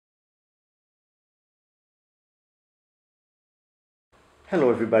Hello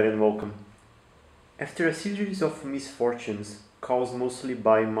everybody and welcome. After a series of misfortunes caused mostly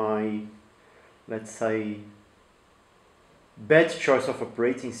by my, let's say, bad choice of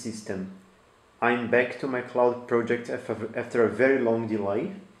operating system, I'm back to my cloud project after a very long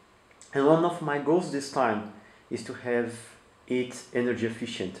delay. And one of my goals this time is to have it energy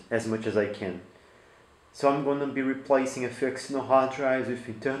efficient as much as I can. So I'm going to be replacing a few external hard drives with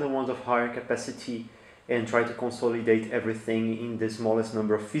internal ones of higher capacity and try to consolidate everything in the smallest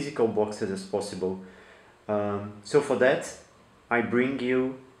number of physical boxes as possible. So for that, I bring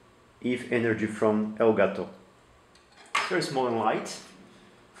you Eve Energy from Elgato. Very small and light.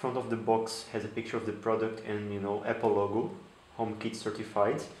 Front of the box has a picture of the product and Apple logo, HomeKit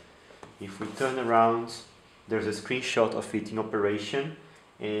certified. If we turn around, there's a screenshot of it in operation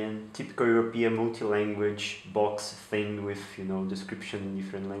and typical European multi-language box thing with description in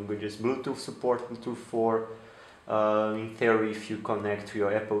different languages. Bluetooth support, Bluetooth 4. In theory, if you connect to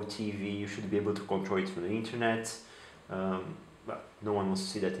your Apple TV, you should be able to control it through the internet. But no one wants to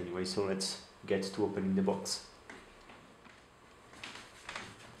see that anyway, so let's get to opening the box.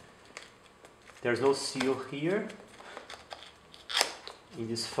 There's no seal here in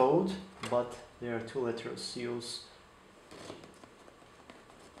this fold, but there are two lateral seals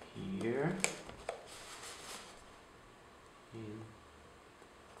here and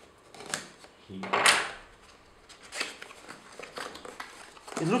here.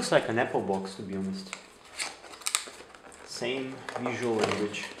 It looks like an Apple box, to be honest. Same visual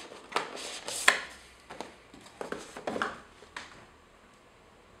language.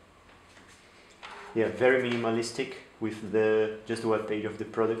 Yeah, very minimalistic with just the web page of the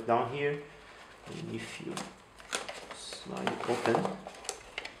product down here. And if you slide it open,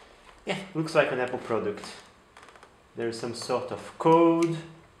 yeah, looks like an Apple product. There's some sort of code,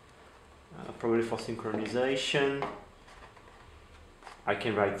 probably for synchronization. I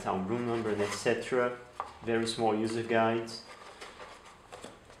can write down room number and etc. Very small user guides.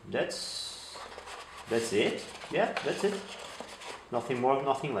 That's it. Yeah, that's it. Nothing more,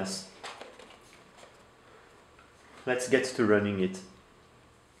 nothing less. Let's get to running it.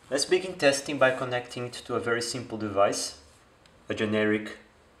 Let's begin testing by connecting it to a very simple device, a generic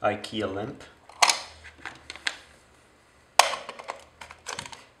IKEA lamp.